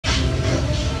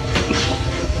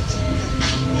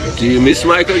Do you miss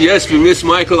Michael? Yes, we miss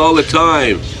Michael all the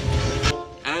time.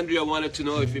 Andrea wanted to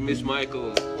know if we miss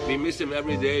Michael. We miss him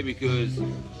every day because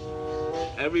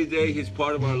every day he's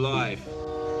part of our life.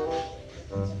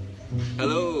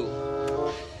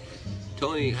 Hello,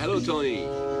 Tony. Hello, Tony.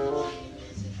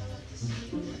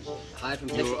 Hi from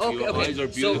Texas. Your Okay. eyes are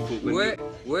beautiful. So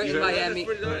we're in Miami.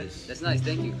 That's pretty nice. That's nice.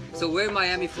 Thank you. So we're in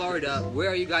Miami, Florida. Where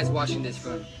are you guys watching this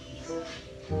from?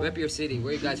 Rep your city.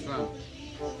 Where are you guys from?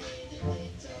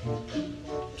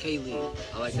 Kaylee.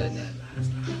 I like that name.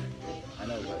 I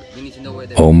know, but we need to know where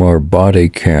they're. Omar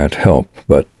Bhatti can't help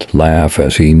but laugh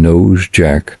as he knows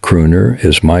Jack Crooner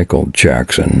is Michael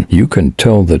Jackson. You can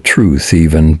tell the truth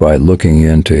even by looking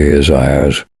into his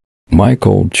eyes.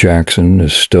 Michael Jackson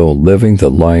is still living the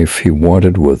life he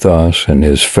wanted with us and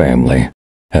his family.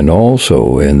 And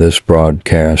also in this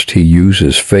broadcast he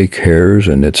uses fake hairs,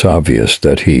 and it's obvious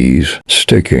that he's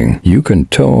sticking. You can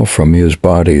tell from his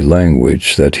body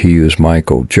language that he is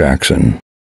Michael Jackson.